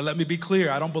 Now, let me be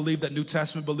clear. I don't believe that New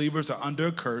Testament believers are under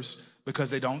a curse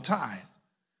because they don't tithe.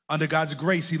 Under God's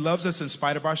grace, he loves us in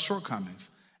spite of our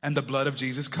shortcomings, and the blood of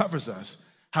Jesus covers us.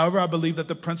 However, I believe that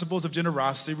the principles of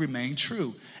generosity remain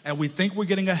true, and we think we're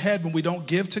getting ahead when we don't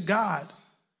give to God,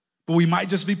 but we might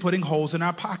just be putting holes in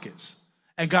our pockets,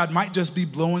 and God might just be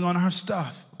blowing on our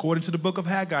stuff. According to the book of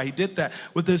Haggai, he did that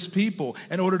with his people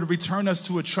in order to return us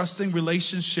to a trusting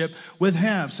relationship with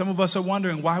him. Some of us are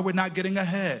wondering why we're not getting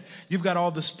ahead. You've got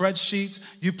all the spreadsheets,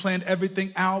 you've planned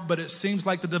everything out, but it seems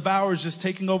like the devourer is just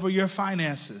taking over your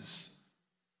finances.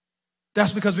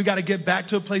 That's because we got to get back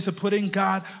to a place of putting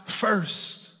God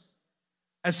first.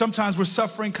 And sometimes we're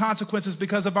suffering consequences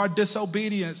because of our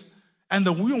disobedience. And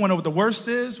we want to know what the worst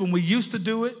is, when we used to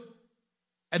do it,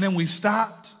 and then we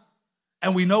stopped.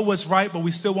 And we know what's right, but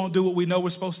we still won't do what we know we're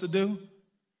supposed to do.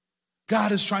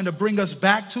 God is trying to bring us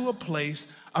back to a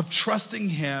place of trusting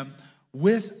him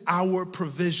with our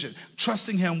provision,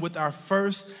 trusting him with our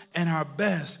first and our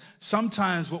best.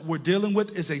 Sometimes what we're dealing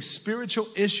with is a spiritual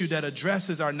issue that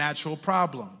addresses our natural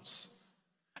problems.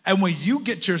 And when you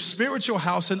get your spiritual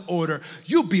house in order,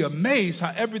 you'll be amazed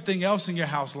how everything else in your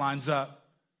house lines up.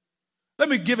 Let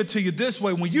me give it to you this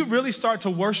way. When you really start to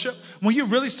worship, when you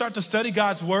really start to study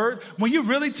God's word, when you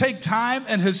really take time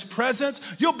in his presence,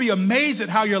 you'll be amazed at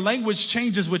how your language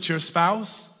changes with your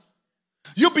spouse.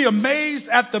 You'll be amazed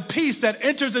at the peace that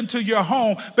enters into your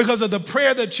home because of the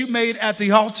prayer that you made at the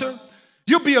altar.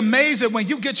 You'll be amazed at when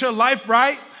you get your life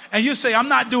right and you say, I'm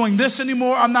not doing this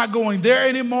anymore. I'm not going there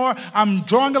anymore. I'm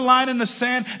drawing a line in the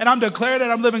sand and I'm declaring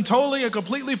that I'm living totally and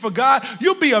completely for God.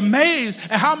 You'll be amazed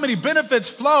at how many benefits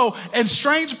flow in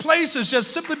strange places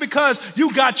just simply because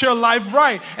you got your life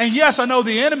right. And yes, I know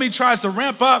the enemy tries to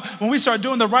ramp up when we start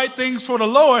doing the right things for the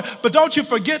Lord, but don't you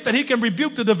forget that he can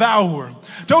rebuke the devourer.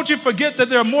 Don't you forget that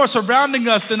there are more surrounding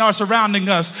us than are surrounding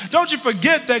us. Don't you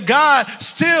forget that God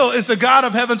still is the God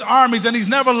of heaven's armies and he's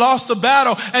never lost a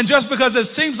battle. And just because it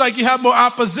seems like you have more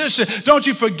opposition, don't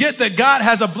you forget that God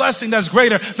has a blessing that's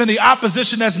greater than the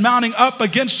opposition that's mounting up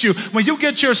against you. When you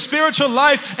get your spiritual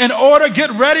life in order, get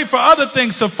ready for other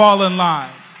things to fall in line.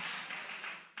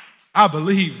 I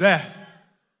believe that.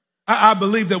 I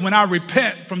believe that when I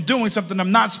repent from doing something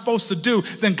I'm not supposed to do,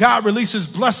 then God releases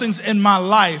blessings in my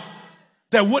life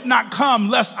that would not come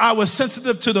lest I was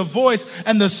sensitive to the voice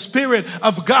and the Spirit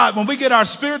of God. When we get our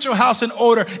spiritual house in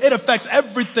order, it affects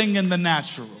everything in the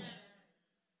natural.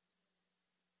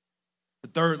 The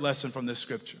third lesson from this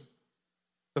scripture.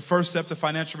 The first step to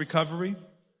financial recovery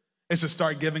is to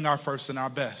start giving our first and our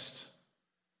best.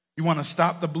 You want to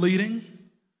stop the bleeding?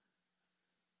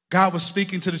 God was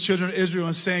speaking to the children of Israel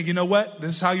and saying, you know what?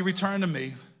 This is how you return to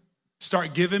me.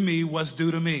 Start giving me what's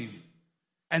due to me.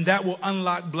 And that will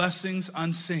unlock blessings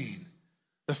unseen.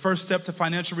 The first step to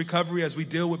financial recovery as we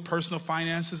deal with personal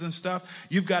finances and stuff,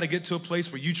 you've got to get to a place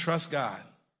where you trust God.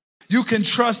 You can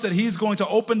trust that he's going to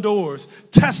open doors,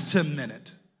 test him in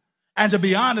it. And to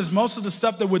be honest, most of the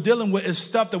stuff that we're dealing with is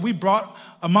stuff that we brought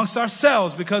amongst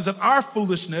ourselves because of our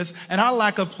foolishness and our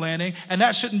lack of planning, and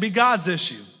that shouldn't be God's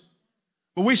issue.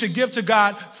 But we should give to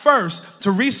God first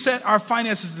to reset our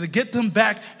finances, to get them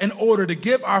back in order, to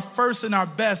give our first and our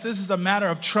best. This is a matter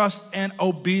of trust and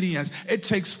obedience. It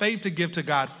takes faith to give to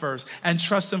God first and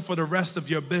trust him for the rest of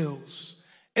your bills.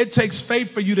 It takes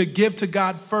faith for you to give to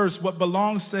God first what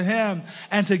belongs to him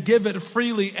and to give it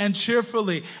freely and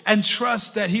cheerfully and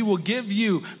trust that he will give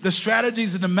you the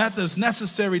strategies and the methods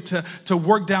necessary to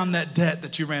work down that debt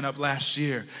that you ran up last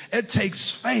year. It takes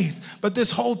faith, but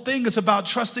this whole thing is about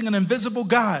trusting an invisible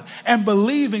God and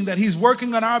believing that he's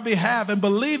working on our behalf and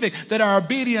believing that our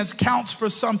obedience counts for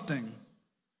something.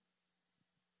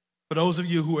 For those of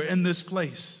you who are in this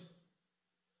place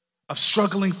of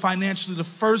struggling financially, the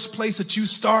first place that you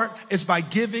start is by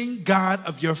giving God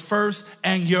of your first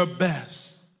and your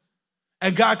best.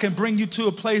 And God can bring you to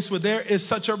a place where there is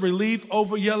such a relief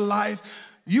over your life.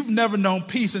 You've never known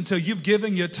peace until you've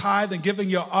given your tithe and given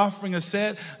your offering and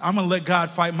said, I'm going to let God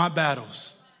fight my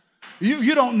battles.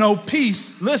 You don't know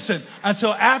peace, listen,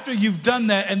 until after you've done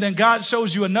that and then God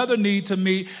shows you another need to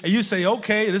meet and you say,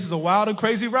 okay, this is a wild and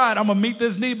crazy ride. I'm going to meet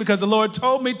this need because the Lord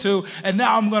told me to, and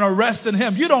now I'm going to rest in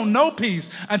him. You don't know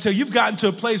peace until you've gotten to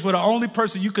a place where the only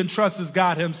person you can trust is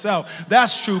God himself.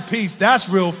 That's true peace. That's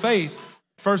real faith.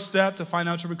 First step to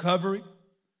financial recovery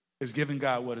is giving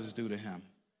God what is due to him.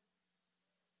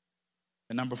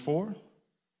 And number 4,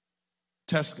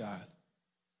 test God.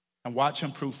 And watch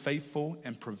him prove faithful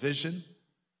in provision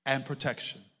and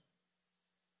protection.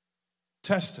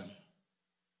 Test him.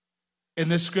 In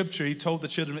this scripture, he told the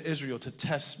children of Israel to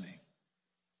test me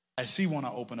as he want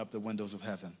to open up the windows of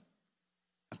heaven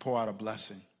and pour out a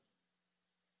blessing.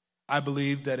 I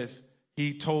believe that if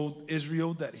he told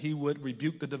Israel that he would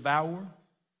rebuke the devourer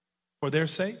for their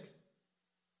sake,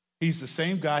 he's the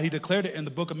same God. He declared it in the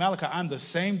book of Malachi. I'm the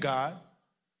same God.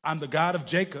 I'm the God of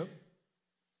Jacob.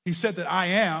 He said that I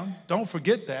am. Don't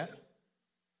forget that.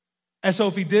 And so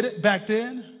if he did it back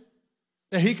then,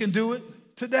 that he can do it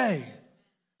today.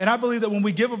 And I believe that when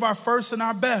we give of our first and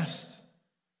our best,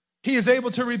 he is able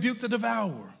to rebuke the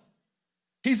devourer.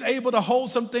 He's able to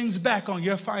hold some things back on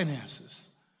your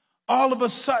finances. All of a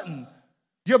sudden,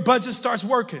 your budget starts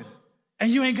working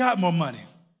and you ain't got more money.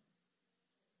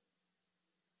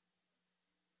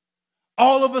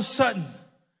 All of a sudden,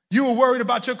 you were worried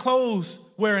about your clothes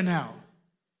wearing out.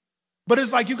 But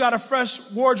it's like you got a fresh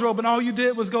wardrobe and all you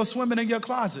did was go swimming in your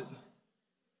closet.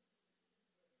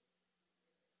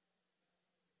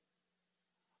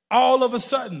 All of a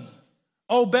sudden,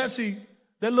 oh, Betsy,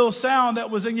 that little sound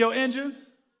that was in your engine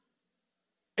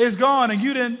is gone and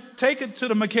you didn't take it to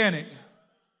the mechanic.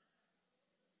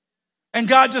 And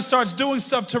God just starts doing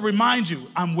stuff to remind you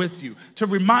I'm with you, to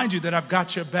remind you that I've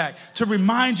got your back, to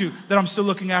remind you that I'm still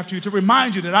looking after you, to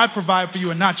remind you that I provide for you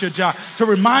and not your job, to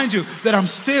remind you that I'm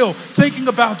still thinking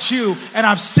about you and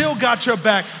I've still got your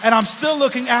back and I'm still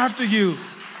looking after you.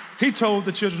 He told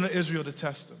the children of Israel to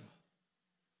test him.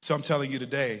 So I'm telling you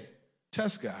today,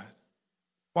 test God.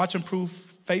 Watch him prove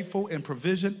faithful in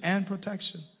provision and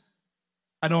protection.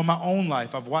 I know in my own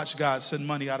life, I've watched God send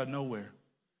money out of nowhere.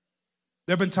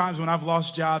 There have been times when I've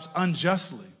lost jobs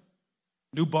unjustly.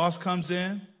 New boss comes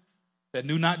in that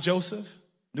knew not Joseph,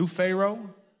 knew Pharaoh,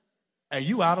 and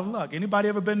you out of luck. Anybody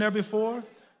ever been there before?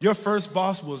 Your first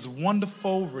boss was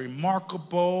wonderful,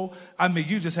 remarkable. I mean,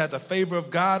 you just had the favor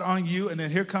of God on you, and then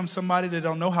here comes somebody that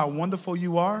don't know how wonderful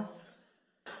you are.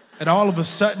 And all of a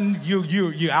sudden,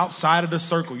 you're outside of the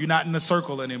circle. You're not in the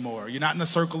circle anymore. You're not in the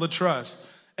circle of trust.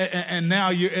 And now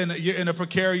you're in a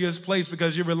precarious place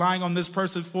because you're relying on this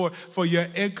person for your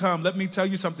income. Let me tell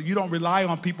you something. You don't rely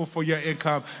on people for your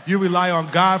income. You rely on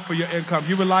God for your income.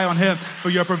 You rely on him for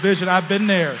your provision. I've been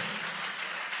there.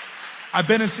 I've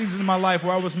been in seasons in my life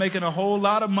where I was making a whole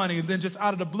lot of money, and then just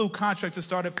out of the blue, contracts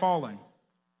started falling.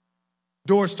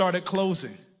 Doors started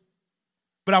closing.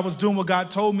 But I was doing what God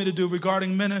told me to do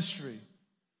regarding ministry.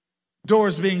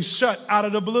 Doors being shut out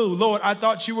of the blue. Lord, I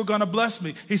thought you were going to bless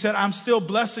me. He said, I'm still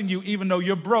blessing you even though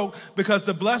you're broke, because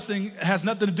the blessing has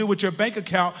nothing to do with your bank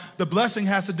account. The blessing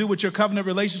has to do with your covenant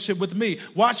relationship with me.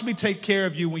 Watch me take care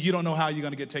of you when you don't know how you're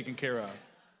going to get taken care of.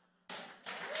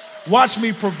 Watch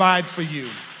me provide for you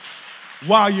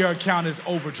while your account is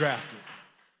overdrafted.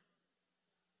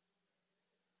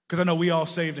 Because I know we all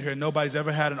saved in here. Nobody's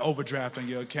ever had an overdraft on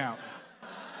your account.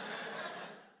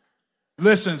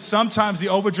 Listen, sometimes the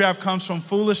overdraft comes from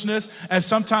foolishness, and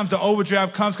sometimes the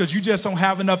overdraft comes because you just don't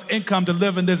have enough income to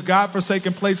live in this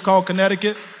God-forsaken place called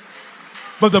Connecticut.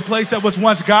 But the place that was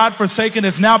once God-forsaken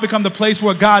has now become the place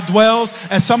where God dwells,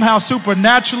 and somehow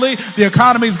supernaturally the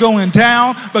economy is going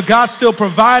down, but God's still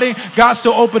providing, God's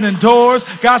still opening doors,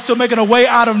 God's still making a way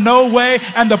out of no way,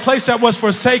 and the place that was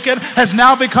forsaken has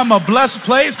now become a blessed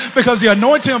place because the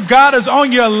anointing of God is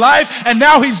on your life, and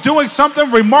now he's doing something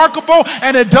remarkable,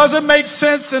 and it doesn't make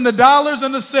sense in the dollars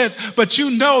and the cents, but you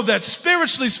know that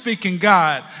spiritually speaking,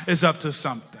 God is up to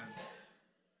something.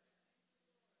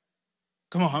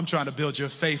 Come on, I'm trying to build your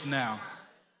faith now.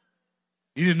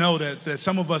 You need to know that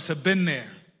some of us have been there,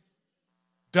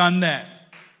 done that,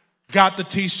 got the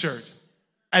t-shirt,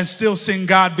 and still seen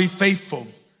God be faithful.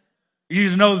 You need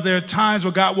to know that there are times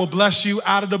where God will bless you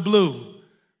out of the blue.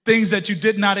 Things that you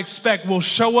did not expect will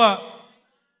show up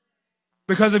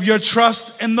because of your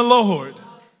trust in the Lord.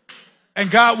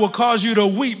 And God will cause you to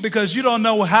weep because you don't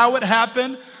know how it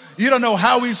happened. You don't know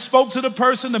how he spoke to the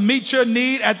person to meet your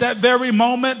need at that very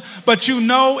moment, but you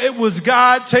know it was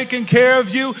God taking care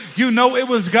of you. You know it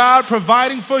was God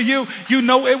providing for you. You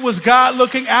know it was God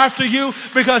looking after you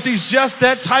because he's just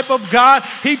that type of God.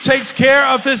 He takes care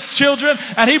of his children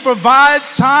and he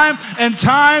provides time and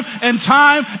time and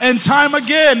time and time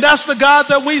again. That's the God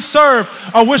that we serve.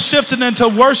 Or we're shifting into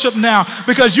worship now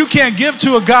because you can't give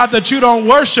to a God that you don't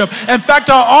worship. In fact,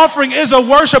 our offering is a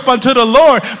worship unto the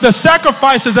Lord. The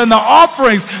sacrifices and the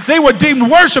offerings, they were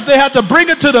deemed worship. They had to bring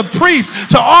it to the priest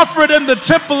to offer it in the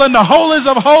temple in the holies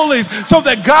of holies so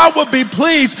that God would be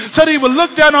pleased, so that he would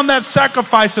look down on that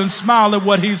sacrifice and smile at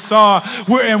what he saw.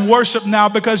 We're in worship now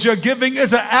because your giving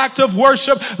is an act of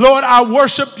worship. Lord, I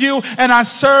worship you and I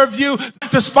serve you.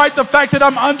 Despite the fact that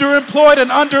I'm underemployed,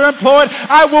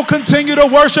 I will continue to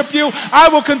worship you. I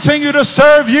will continue to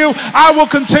serve you. I will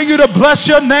continue to bless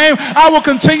your name. I will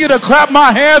continue to clap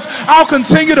my hands. I'll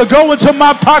continue to go into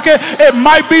my pocket. It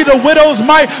might be the widow's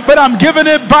mite, but I'm giving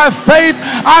it by faith.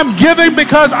 I'm giving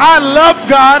because I love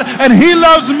God and he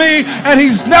loves me, and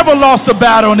he's never lost a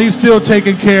battle and he's still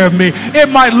taking care of me.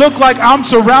 It might look like I'm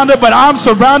surrounded, but I'm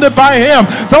surrounded by him.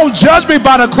 Don't judge me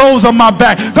by the clothes on my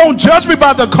back. Don't judge me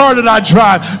by the car that I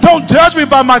drive. Don't judge me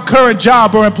by my current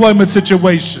job or employment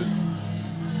situation.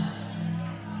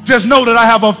 Just know that I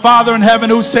have a Father in heaven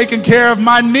who's taking care of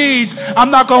my needs.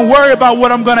 I'm not going to worry about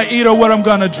what I'm going to eat or what I'm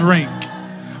going to drink.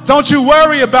 Don't you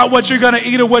worry about what you're going to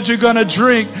eat or what you're going to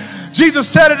drink. Jesus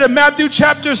said it in Matthew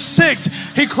chapter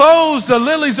 6. He clothes the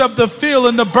lilies of the field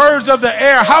and the birds of the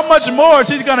air. How much more is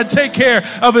he going to take care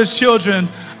of his children?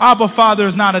 Abba Father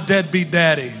is not a deadbeat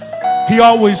daddy. He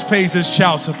always pays his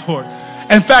child support.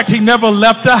 In fact, he never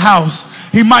left the house.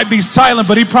 He might be silent,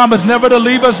 but he promised never to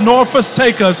leave us nor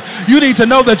forsake us. You need to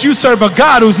know that you serve a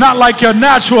God who's not like your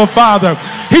natural father.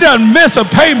 He doesn't miss a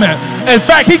payment. In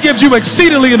fact, he gives you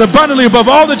exceedingly and abundantly above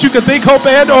all that you can think, hope,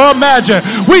 and or imagine.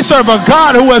 We serve a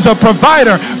God who is a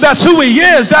provider. That's who he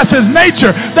is. That's his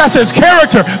nature. That's his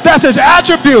character. That's his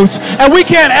attributes. And we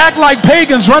can't act like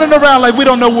pagans running around like we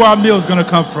don't know where our meal is going to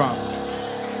come from.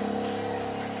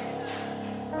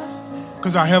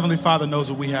 Because our Heavenly Father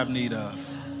knows what we have need of.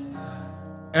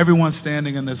 Everyone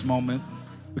standing in this moment,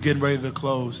 we're getting ready to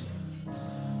close.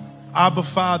 Abba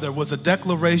Father was a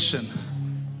declaration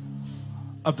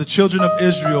of the children of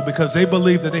Israel because they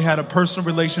believed that they had a personal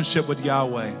relationship with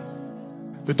Yahweh.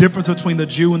 The difference between the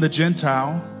Jew and the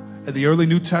Gentile in the early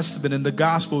New Testament and the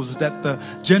Gospels is that the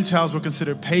Gentiles were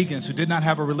considered pagans who did not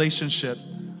have a relationship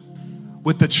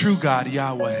with the true God,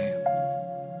 Yahweh.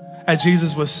 As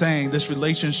Jesus was saying, this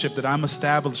relationship that I'm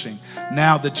establishing,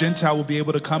 now the Gentile will be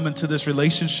able to come into this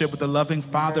relationship with the loving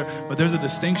Father. But there's a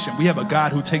distinction. We have a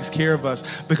God who takes care of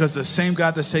us, because the same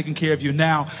God that's taking care of you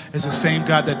now is the same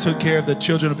God that took care of the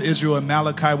children of Israel in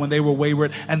Malachi when they were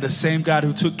wayward, and the same God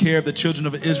who took care of the children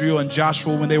of Israel in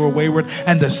Joshua when they were wayward,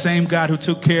 and the same God who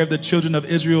took care of the children of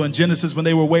Israel in Genesis when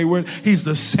they were wayward. He's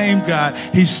the same God.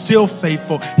 He's still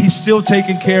faithful. He's still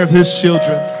taking care of his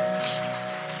children.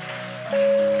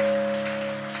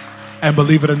 And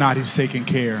believe it or not, he's taking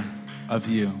care of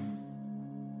you.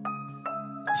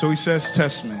 So he says,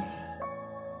 test me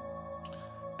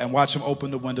and watch him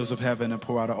open the windows of heaven and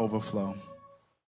pour out an overflow.